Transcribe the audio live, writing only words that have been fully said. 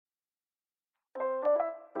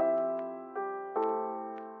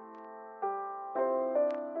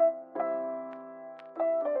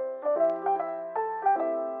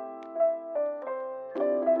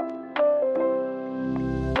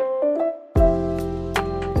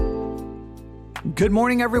Good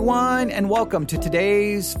morning, everyone, and welcome to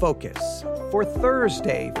today's Focus for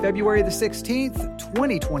Thursday, February the 16th,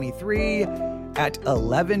 2023 at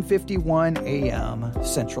 11:51 a.m.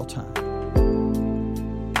 Central Time.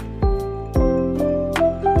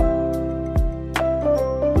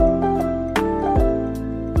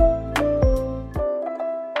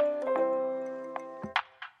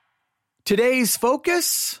 Today's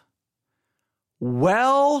Focus,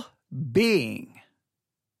 well-being.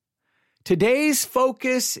 Today's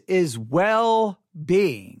focus is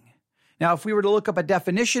well-being. Now, if we were to look up a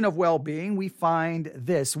definition of well-being, we find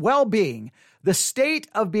this. Well-being, the state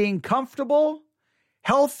of being comfortable,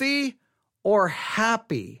 healthy, or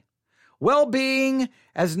happy. Well-being,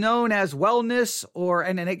 as known as wellness,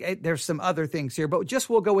 there's some other things here, but just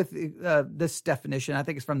we'll go with this definition. I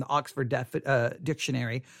think it's from the Oxford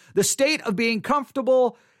Dictionary. The state of being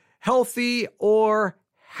comfortable, healthy, or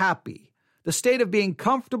happy. The state of being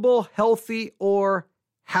comfortable, healthy, or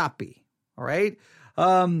happy. All right.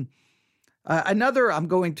 I'm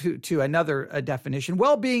going to another definition.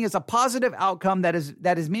 Well-being is a positive outcome that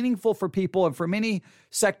is meaningful for people and for many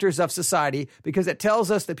sectors of society because it tells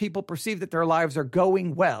us that people perceive that their lives are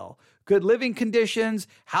going well. Good living conditions,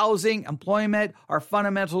 housing, employment are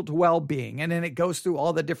fundamental to well-being. And then it goes through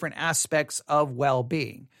all the different aspects of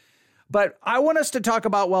well-being. But I want us to talk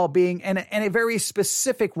about well-being in a very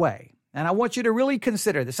specific way. And I want you to really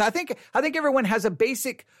consider this. I think everyone has a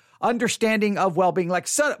basic understanding of well-being.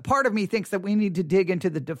 Part of me thinks that we need to dig into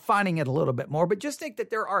the defining it a little bit more, but just think that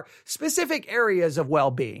there are specific areas of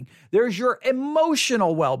well-being. There's your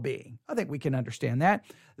emotional well-being. I think we can understand that.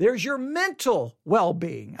 There's your mental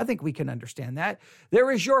well-being. I think we can understand that.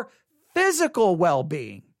 There is your physical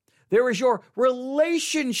well-being. There is your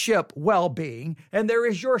relationship well-being, and there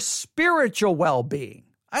is your spiritual well-being.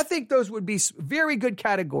 I think those would be very good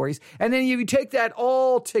categories. And then you take that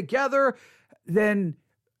all together, then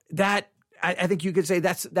I think you could say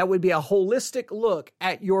that would be a holistic look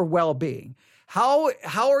at your well-being. How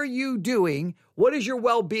are you doing? What is your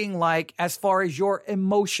well-being like as far as your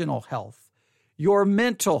emotional health, your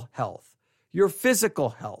mental health, your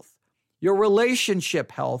physical health, your relationship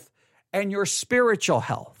health, and your spiritual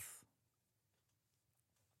health?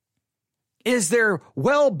 Is there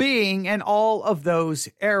well-being in all of those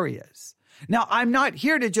areas? Now, I'm not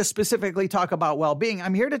here to just specifically talk about well-being.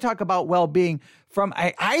 I'm here to talk about well-being from,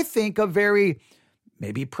 I think, a very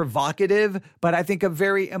maybe provocative, but I think a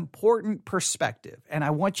very important perspective. And I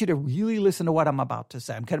want you to really listen to what I'm about to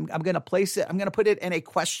say. I'm going to put it in a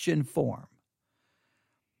question form.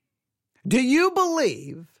 Do you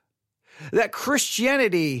believe that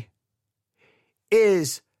Christianity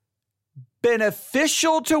is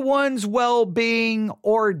beneficial to one's well-being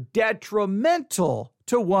or detrimental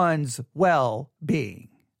to one's well-being?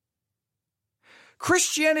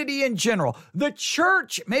 Christianity in general, the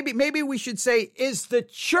church, maybe we should say, is the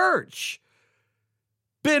church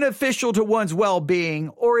beneficial to one's well-being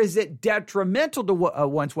or is it detrimental to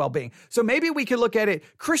one's well-being? So maybe we could look at it,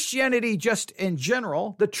 Christianity just in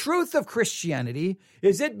general, the truth of Christianity,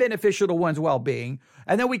 is it beneficial to one's well-being?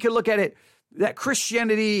 And then we could look at it, that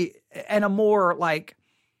Christianity in a more like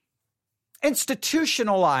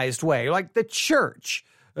institutionalized way, like the church,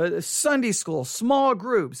 Sunday school, small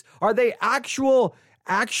groups, are they actually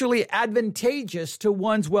advantageous to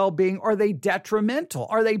one's well-being? Or are they detrimental?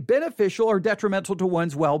 Are they beneficial or detrimental to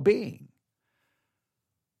one's well-being?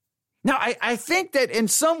 Now, I think that in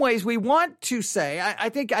some ways we want to say, I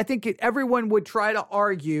think everyone would try to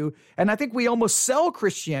argue, and I think we almost sell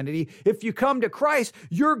Christianity. If you come to Christ,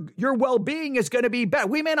 your well-being is going to be better.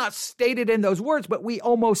 We may not state it in those words, but we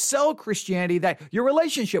almost sell Christianity that your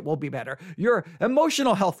relationship will be better, your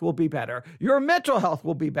emotional health will be better, your mental health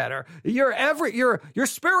will be better, your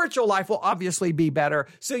spiritual life will obviously be better.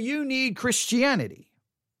 So you need Christianity.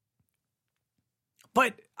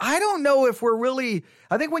 But I don't know if I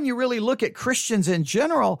think when you really look at Christians in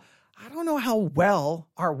general, I don't know how well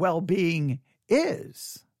our well-being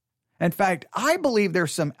is. In fact, I believe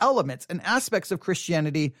there's some elements and aspects of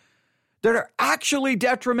Christianity that are actually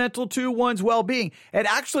detrimental to one's well-being. It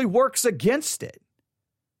actually works against it.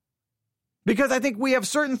 Because I think we have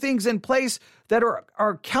certain things in place that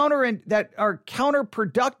are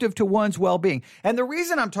counterproductive to one's well-being. And the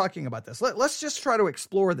reason I'm talking about this, let's just try to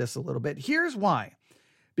explore this a little bit. Here's why.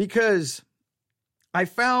 Because I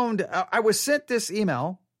was sent this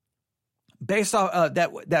email based on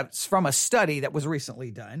that's from a study that was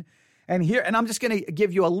recently done. And I'm just going to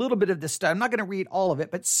give you a little bit of this study. I'm not going to read all of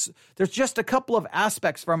it, but there's just a couple of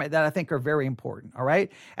aspects from it that I think are very important. All right.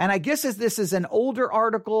 And I guess this is an older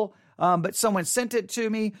article. but someone sent it to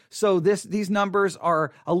me. So these numbers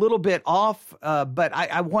are a little bit off, but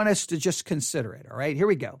I want us to just consider it. All right, here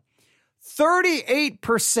we go.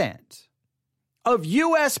 38% of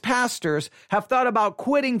U.S. pastors have thought about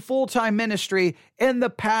quitting full-time ministry in the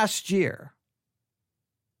past year.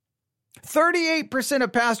 38%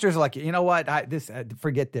 of pastors are like, you know what?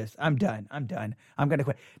 Forget this. I'm done. I'm going to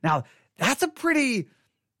quit. Now, that's a pretty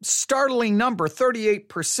startling number,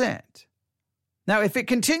 38%. Now, if it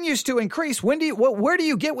continues to increase, where do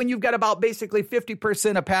you get when you've got about basically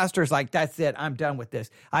 50% of pastors like, that's it, I'm done with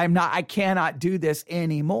this. I cannot do this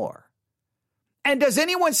anymore. And does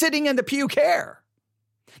anyone sitting in the pew care?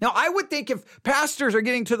 Now, I would think if pastors are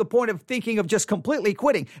getting to the point of thinking of just completely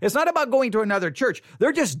quitting, it's not about going to another church.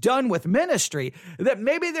 They're just done with ministry, that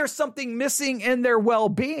maybe there's something missing in their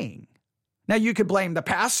well-being. Now, you could blame the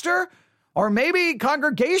pastor, or maybe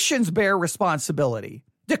congregations bear responsibility.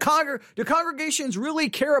 Do congregations really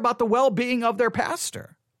care about the well-being of their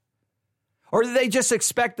pastor? Or do they just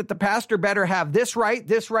expect that the pastor better have this right,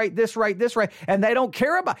 and they don't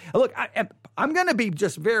care about? Look, I'm going to be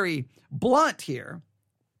just very blunt here.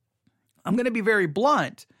 I'm going to be very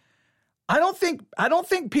blunt. I don't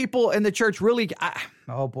think people in the church really.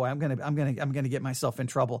 I'm going to get myself in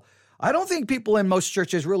trouble. I don't think people in most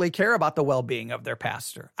churches really care about the well-being of their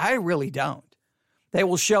pastor. I really don't. They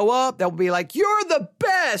will show up. They'll be like, "You're the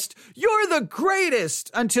best. You're the greatest,"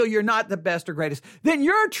 until you're not the best or greatest. Then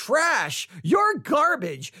you're trash. You're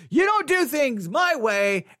garbage. You don't do things my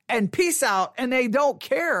way, and peace out. And they don't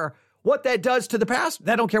care what that does to the pastor.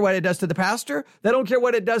 They don't care what it does to the pastor. They don't care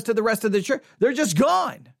what it does to the rest of the church. They're just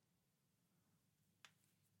gone.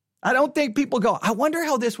 I don't think people go, I wonder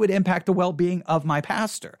how this would impact the well-being of my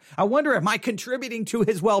pastor. I wonder, am I contributing to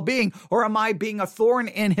his well-being, or am I being a thorn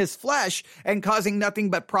in his flesh and causing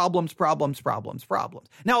nothing but problems?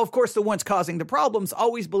 Now, of course, the ones causing the problems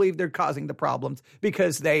always believe they're causing the problems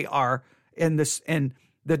because they are in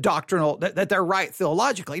the doctrinal, that they're right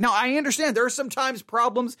theologically. Now, I understand there are sometimes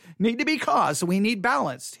problems need to be caused, so we need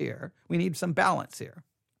balance here. We need some balance here.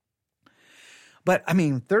 But,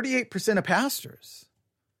 38% of pastors.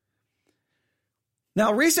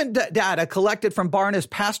 Now, recent data collected from Barna's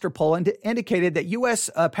pastor poll indicated that U.S.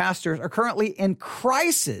 pastors are currently in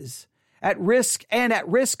crisis, at risk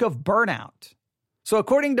of burnout. So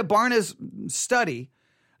according to Barna's study,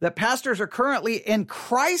 that pastors are currently in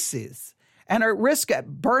crisis and are at risk at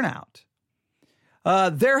burnout.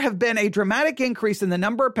 There have been a dramatic increase in the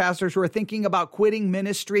number of pastors who are thinking about quitting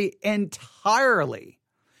ministry entirely.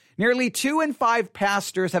 Nearly 2 in 5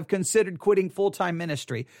 pastors have considered quitting full-time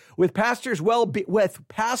ministry, with pastors' well-being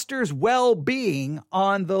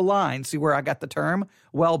on the line. See where I got the term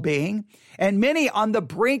well-being? And many on the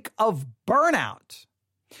brink of burnout.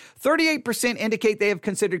 38% indicate they have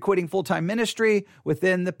considered quitting full-time ministry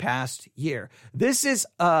within the past year. This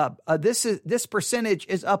percentage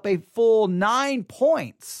is up a full 9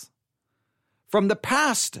 points from the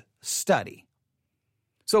past study.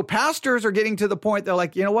 So pastors are getting to the point they're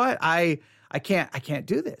like, you know what? I can't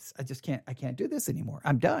do this. I can't do this anymore.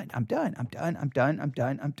 I'm done.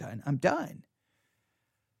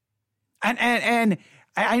 And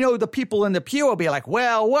I know the people in the pew will be like,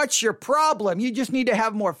 well, what's your problem? You just need to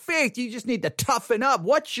have more faith. You just need to toughen up.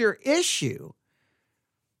 What's your issue?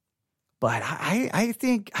 But I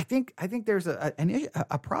think there's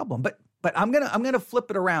a problem. But I'm gonna flip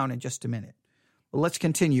it around in just a minute. Well, let's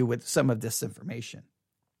continue with some of this information.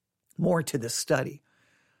 More to the study.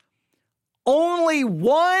 Only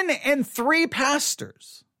 1 in 3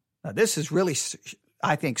 pastors. Now, this is really,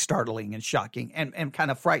 I think, startling and shocking and kind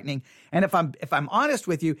of frightening. And if I'm honest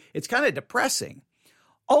with you, it's kind of depressing.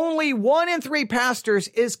 Only 1 in 3 pastors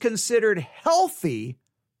is considered healthy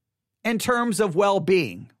in terms of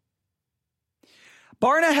well-being.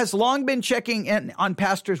 Barna has long been checking in on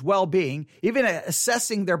pastors' well-being, even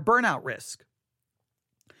assessing their burnout risk.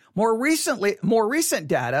 More recent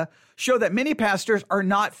data show that many pastors are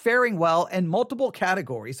not faring well in multiple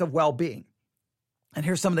categories of well-being. And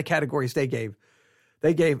here's some of the categories they gave.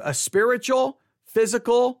 They gave a spiritual,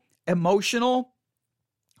 physical, emotional,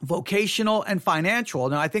 vocational, and financial.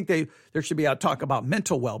 Now, I think there should be a talk about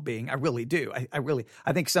mental well-being. I really do.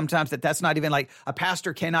 I think sometimes that's not even like a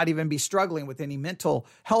pastor cannot even be struggling with any mental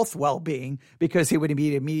health well-being because he would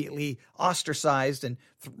be immediately ostracized and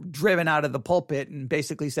driven out of the pulpit and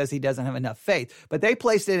basically says he doesn't have enough faith. But they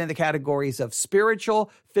placed it in the categories of spiritual,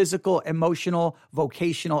 physical, emotional,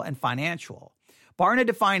 vocational, and financial. Barna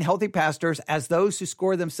defined healthy pastors as those who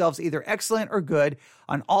score themselves either excellent or good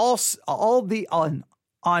on all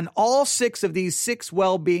 6 of these 6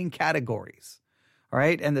 well-being categories. All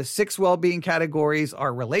right. And the 6 well-being categories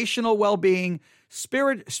are relational well-being,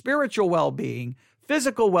 spiritual well-being,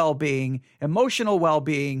 physical well-being, emotional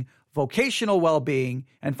well-being, vocational well-being,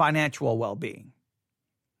 and financial well-being.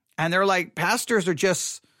 And they're like, pastors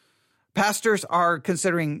are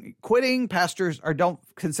considering quitting. Pastors don't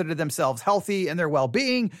consider themselves healthy in their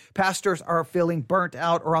well-being. Pastors are feeling burnt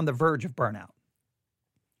out or on the verge of burnout.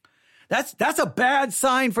 That's a bad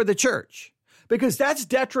sign for the church, because that's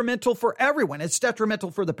detrimental for everyone. It's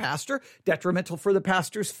detrimental for the pastor, detrimental for the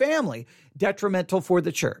pastor's family, detrimental for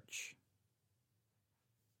the church.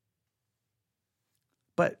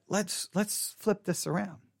 But let's flip this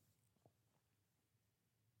around.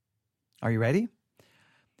 Are you ready?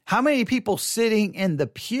 How many people sitting in the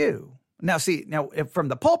pew? Now, if from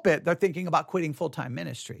the pulpit, they're thinking about quitting full-time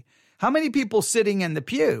ministry. How many people sitting in the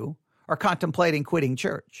pew are contemplating quitting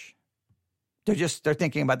church? They're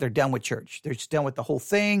thinking about they're done with church. They're just done with the whole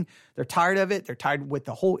thing. They're tired of it. They're tired with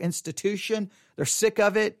the whole institution. They're sick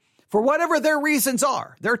of it. For whatever their reasons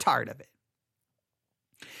are, they're tired of it.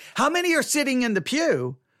 How many are sitting in the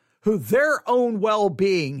pew who their own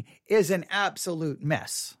well-being is an absolute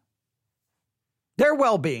mess? Their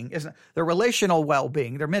well-being is their relational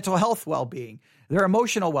well-being, their mental health well-being, their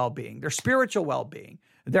emotional well-being, their spiritual well-being,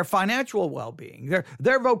 their financial well-being,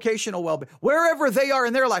 their vocational well-being, wherever they are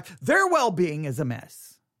in their life, their well-being is a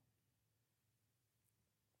mess.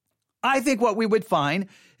 I think what we would find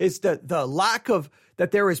is the lack of,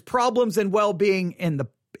 that there is problems in well-being in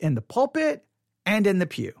the pulpit and in the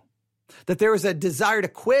pew. That there is a desire to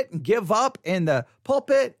quit and give up in the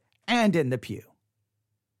pulpit and in the pew.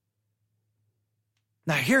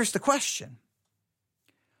 Now, here's the question.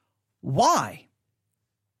 Why?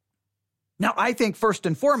 Now, I think first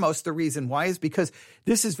and foremost, the reason why is because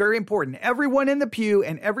this is very important. Everyone in the pew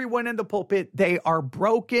and everyone in the pulpit, they are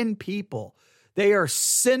broken people. They are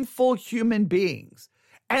sinful human beings,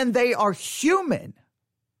 and they are human.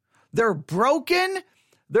 They're broken,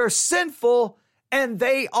 they're sinful, and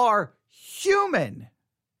they are human.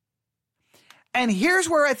 And here's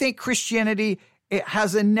where I think Christianity, it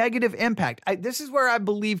has a negative impact. This is where I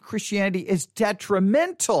believe Christianity is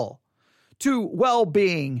detrimental to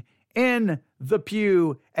well-being in the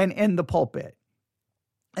pew and in the pulpit.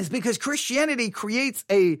 It's because Christianity creates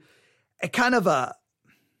a kind of an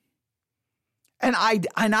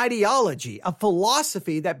ideology, a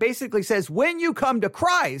philosophy that basically says when you come to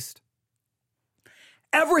Christ,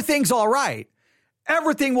 everything's all right.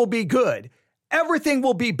 Everything will be good. Everything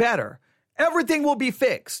will be better. Everything will be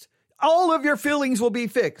fixed. All of your feelings will be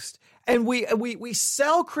fixed. And we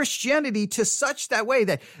sell Christianity to such that way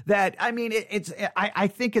that I mean, I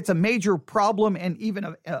think it's a major problem in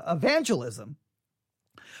even evangelism.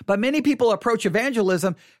 But many people approach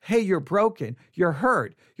evangelism, hey, you're broken, you're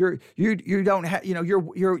hurt, you're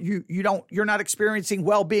not experiencing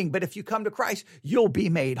well-being. But if you come to Christ, you'll be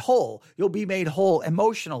made whole. You'll be made whole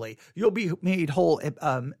emotionally. You'll be made whole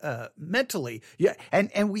mentally. Yeah,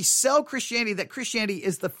 and we sell Christianity that Christianity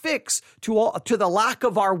is the fix to the lack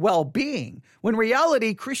of our well-being. When in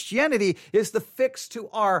reality, Christianity is the fix to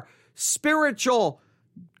our spiritual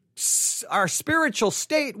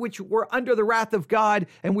state, which we're under the wrath of God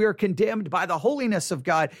and we are condemned by the holiness of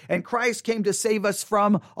God. And Christ came to save us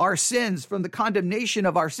from our sins, from the condemnation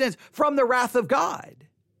of our sins, from the wrath of God.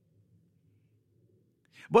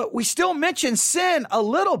 But we still mention sin a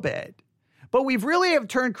little bit, but we've really have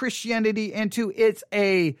turned Christianity into it's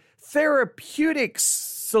a therapeutic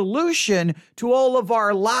solution to all of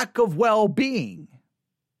our lack of well-being.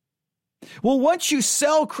 Well, once you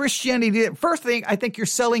sell Christianity, first thing, I think you're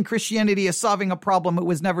selling Christianity as solving a problem it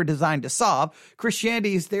was never designed to solve.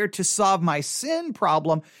 Christianity is there to solve my sin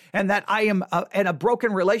problem and that I am in a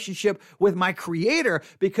broken relationship with my Creator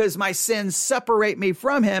because my sins separate me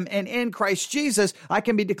from Him. And in Christ Jesus, I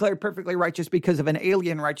can be declared perfectly righteous because of an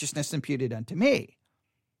alien righteousness imputed unto me.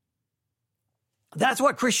 That's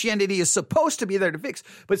what Christianity is supposed to be there to fix.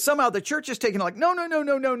 But somehow the church is taking like, no.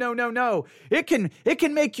 It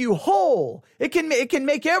can make you whole. It can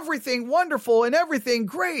make everything wonderful and everything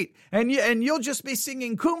great. And you'll just be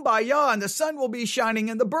singing kumbaya and the sun will be shining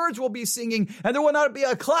and the birds will be singing and there will not be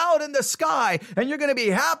a cloud in the sky and you're going to be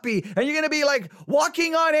happy and you're going to be like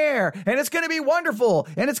walking on air and it's going to be wonderful.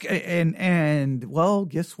 And well,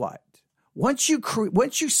 guess what? Once you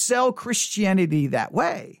sell Christianity that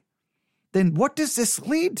way, then what does this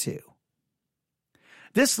lead to?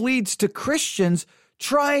 This leads to Christians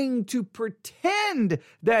trying to pretend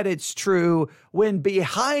that it's true when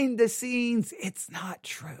behind the scenes, it's not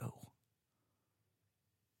true.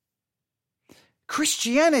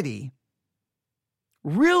 Christianity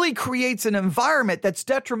really creates an environment that's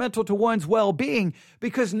detrimental to one's well-being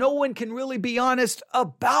because no one can really be honest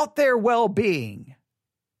about their well-being.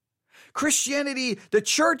 Christianity, the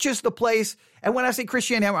church is the place. And when I say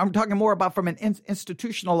Christianity, I'm talking more about from an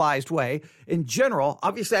institutionalized way in general.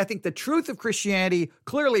 Obviously, I think the truth of Christianity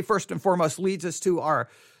clearly, first and foremost, leads us to our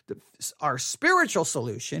spiritual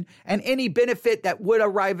solution, and any benefit that would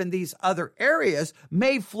arrive in these other areas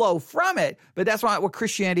may flow from it, but that's not what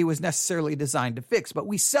Christianity was necessarily designed to fix, but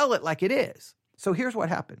we sell it like it is. So here's what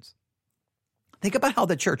happens. Think about how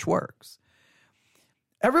the church works.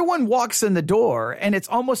 Everyone walks in the door and it's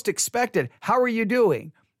almost expected. How are you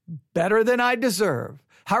doing? Better than I deserve.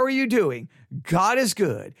 How are you doing? God is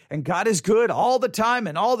good, and God is good all the time,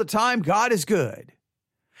 and all the time God is good.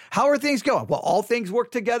 How are things going? Well, all things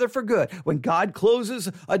work together for good. When God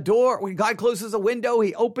closes a door, when God closes a window,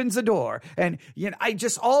 he opens a door. And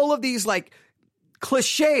all of these like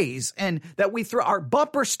cliches and that we throw, our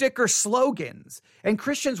bumper sticker slogans, and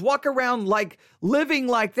Christians walk around like living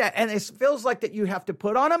like that. And it feels like that you have to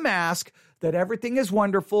put on a mask that everything is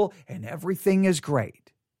wonderful and everything is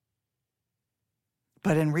great.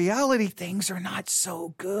 But in reality, things are not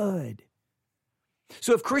so good.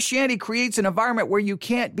 So if Christianity creates an environment where you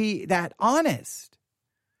can't be that honest,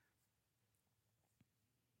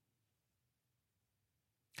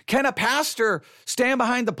 can a pastor stand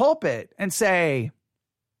behind the pulpit and say,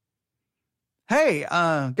 hey,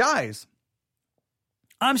 guys,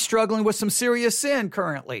 I'm struggling with some serious sin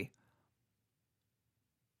currently.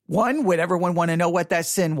 One, would everyone want to know what that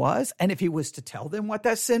sin was? And if he was to tell them what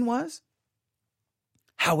that sin was,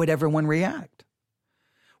 how would everyone react?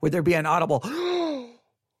 Would there be an audible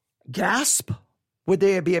gasp? Would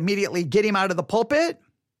they be immediately get him out of the pulpit?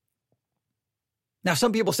 Now,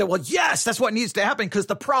 some people say, well, yes, that's what needs to happen because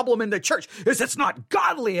the problem in the church is it's not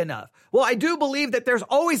godly enough. Well, I do believe that there's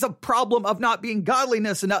always a problem of not being godly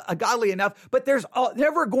enough, but there's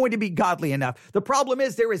never going to be godly enough. The problem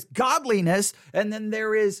is there is godliness, and then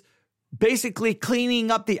there is basically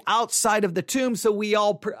cleaning up the outside of the tomb so we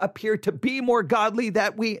all appear to be more godly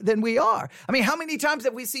than we are. I mean, how many times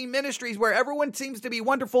have we seen ministries where everyone seems to be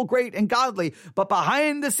wonderful, great, and godly, but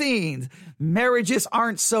behind the scenes, marriages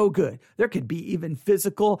aren't so good? There could be even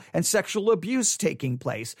physical and sexual abuse taking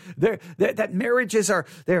place. That marriages are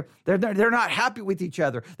they're not happy with each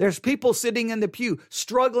other. There's people sitting in the pew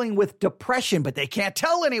struggling with depression, but they can't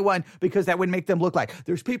tell anyone because that would make them look like.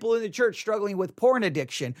 There's people in the church struggling with porn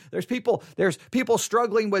addiction. There's people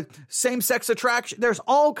struggling with same-sex attraction. There's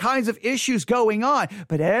all kinds of issues going on,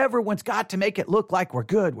 but everyone's got to make it look like we're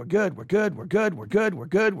good. We're good. We're good. We're good. We're good. We're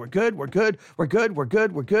good. We're good. We're good. We're good. We're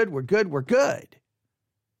good. We're good. We're good. We're good.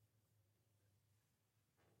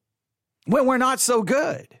 When we're not so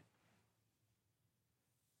good.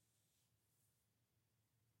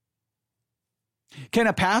 Can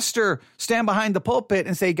a pastor stand behind the pulpit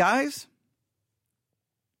and say, guys,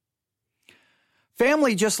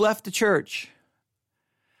 family just left the church,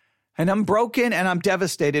 and I'm broken and I'm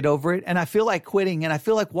devastated over it, and I feel like quitting, and I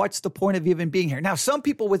feel like, what's the point of even being here? Now, some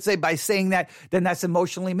people would say by saying that, then that's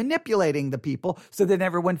emotionally manipulating the people so that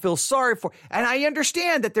everyone feels sorry for. And I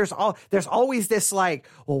understand that there's always this like,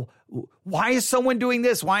 well, why is someone doing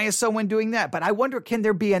this? Why is someone doing that? But I wonder, can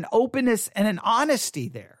there be an openness and an honesty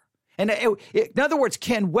there? And in other words,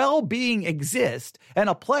 can well-being exist in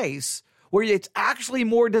a place where it's actually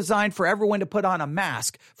more designed for everyone to put on a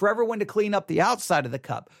mask, for everyone to clean up the outside of the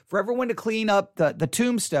cup, for everyone to clean up the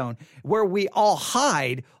tombstone, where we all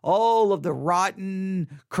hide all of the rotten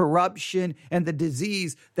corruption and the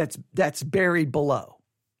disease that's buried below?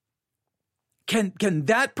 Can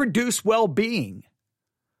that produce well-being?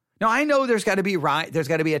 Now, I know there's got to be a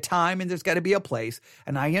time and there's got to be a place,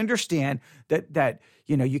 and I understand that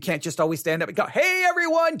you can't just always stand up and go, hey,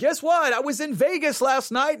 everyone, guess what? I was in Vegas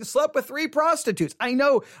last night and slept with 3 prostitutes. I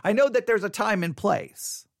know that there's a time and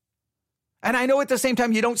place. And I know at the same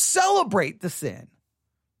time you don't celebrate the sin.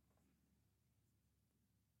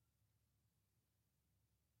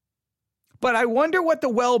 But I wonder what the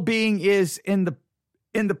well-being is in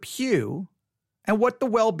the pew and what the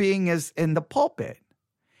well-being is in the pulpit.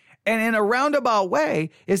 And in a roundabout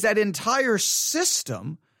way, is that entire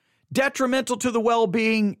system detrimental to the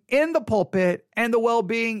well-being in the pulpit and the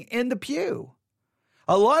well-being in the pew?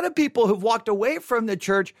 A lot of people who've walked away from the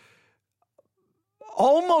church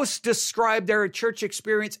almost describe their church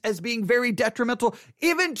experience as being very detrimental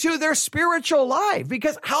even to their spiritual life.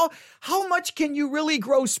 Because how much can you really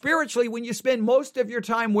grow spiritually when you spend most of your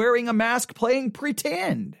time wearing a mask playing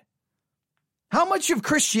pretend? How much of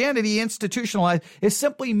Christianity institutionalized is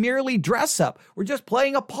simply merely dress up? We're just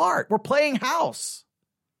playing a part. We're playing house.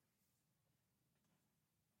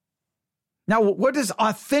 Now, what does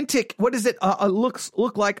it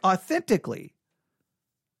look like authentically?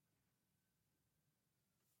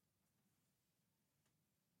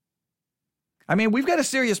 I mean, we've got a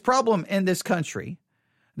serious problem in this country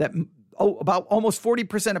that about almost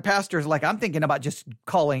 40% of pastors, like, I'm thinking about just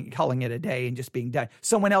calling it a day and just being done.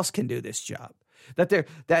 Someone else can do this job. They're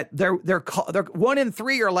 1 in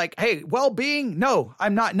 3 are like, hey, well-being. No,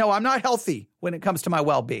 I'm not healthy when it comes to my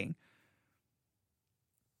well-being.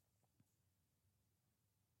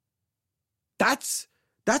 That's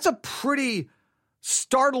a pretty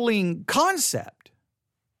startling concept.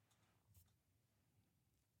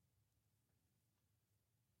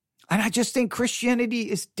 And I just think Christianity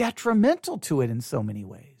is detrimental to it in so many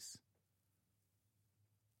ways.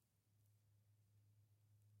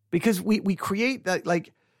 Because we create that,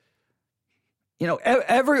 like, you know,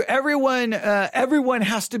 everyone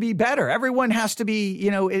has to be better. Everyone has to be, you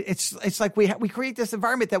know, it's like we create this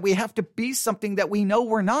environment that we have to be something that we know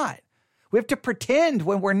we're not. We have to pretend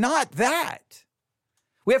when we're not that.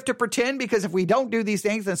 We have to pretend because if we don't do these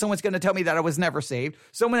things, then someone's going to tell me that I was never saved.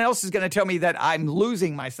 Someone else is going to tell me that I'm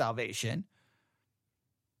losing my salvation.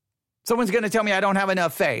 Someone's going to tell me I don't have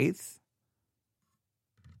enough faith.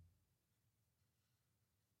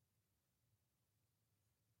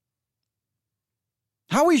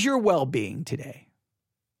 How is your well-being today?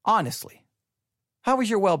 Honestly, how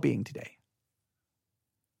is your well-being today?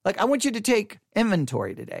 Like, I want you to take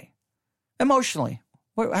inventory today. Emotionally,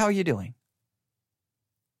 how are you doing?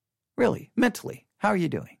 Really, mentally, how are you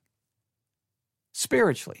doing?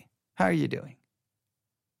 Spiritually, how are you doing?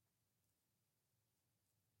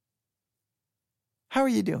 How are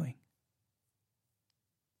you doing?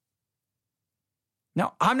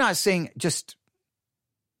 Now, I'm not saying just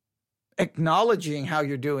acknowledging how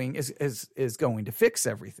you're doing is going to fix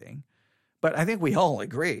everything, but I think we all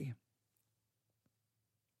agree.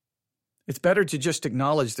 It's better to just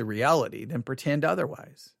acknowledge the reality than pretend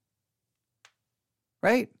otherwise.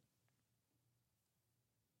 Right?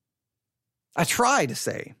 I try to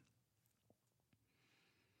say,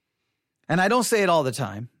 and I don't say it all the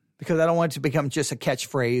time because I don't want it to become just a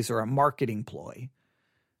catchphrase or a marketing ploy.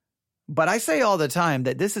 But I say all the time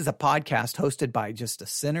that this is a podcast hosted by just a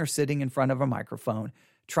sinner sitting in front of a microphone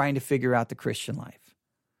trying to figure out the Christian life.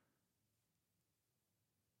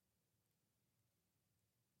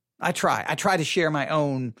 I try to share my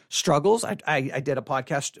own struggles. I did a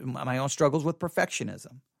podcast, my own struggles with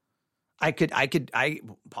perfectionism. I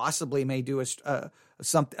possibly may do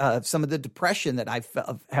some of the depression that I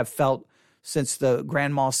have felt since the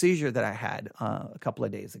grand mal seizure that I had a couple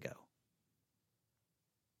of days ago.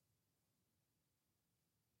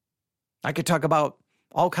 I could talk about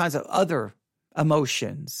all kinds of other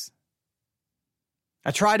emotions.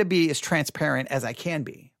 I try to be as transparent as I can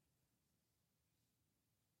be.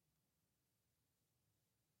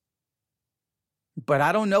 But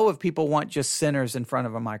I don't know if people want just sinners in front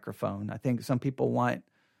of a microphone. I think some people want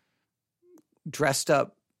dressed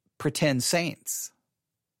up pretend saints.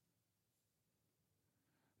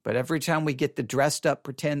 But every time we get the dressed up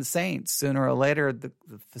pretend saints, sooner or later the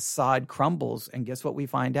facade crumbles, and guess what we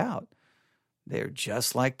find out? They're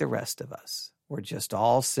just like the rest of us. We're just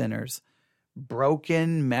all sinners,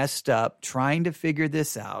 broken, messed up, trying to figure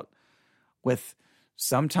this out with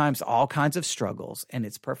sometimes all kinds of struggles, and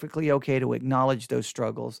it's perfectly okay to acknowledge those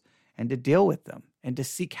struggles and to deal with them and to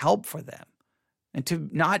seek help for them and to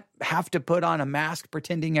not have to put on a mask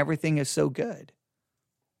pretending everything is so good.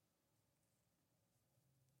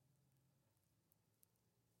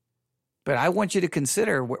 But I want you to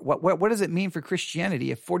consider what does it mean for Christianity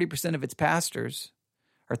if 40% of its pastors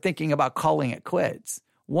are thinking about calling it quits?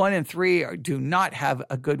 1 in 3 do not have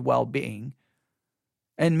a good well-being.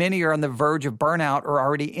 And many are on the verge of burnout or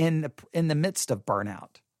already in the midst of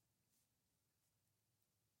burnout.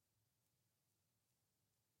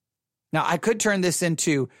 Now, I could turn this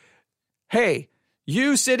into, hey,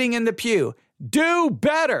 you sitting in the pew, do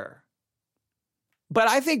better. But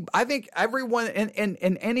I think everyone in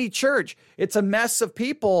any church, it's a mess of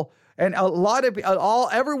people. And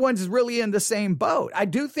everyone's really in the same boat. I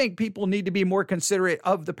do think people need to be more considerate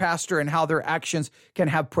of the pastor and how their actions can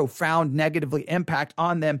have profound negatively impact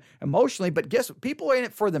on them emotionally. But guess what? People are in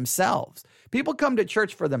it for themselves. People come to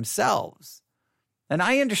church for themselves. And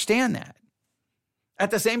I understand that. At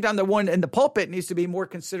the same time, the one in the pulpit needs to be more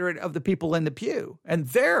considerate of the people in the pew and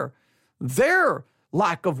their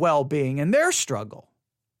lack of well-being and their struggle.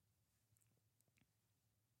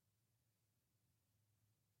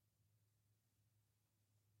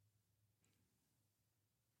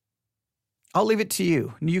 I'll leave it to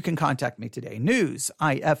you. You can contact me today.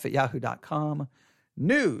 newsif@yahoo.com.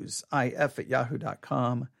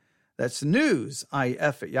 newsif@yahoo.com. That's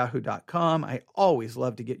newsif@yahoo.com. I always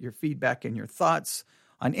love to get your feedback and your thoughts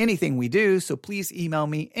on anything we do, so please email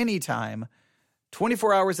me anytime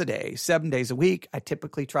 24 hours a day, 7 days a week. I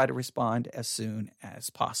typically try to respond as soon as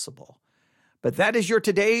possible. But that is your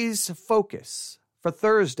today's focus for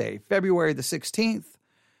Thursday, February the 16th,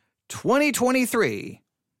 2023,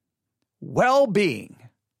 well-being.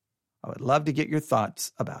 I would love to get your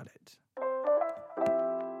thoughts about it.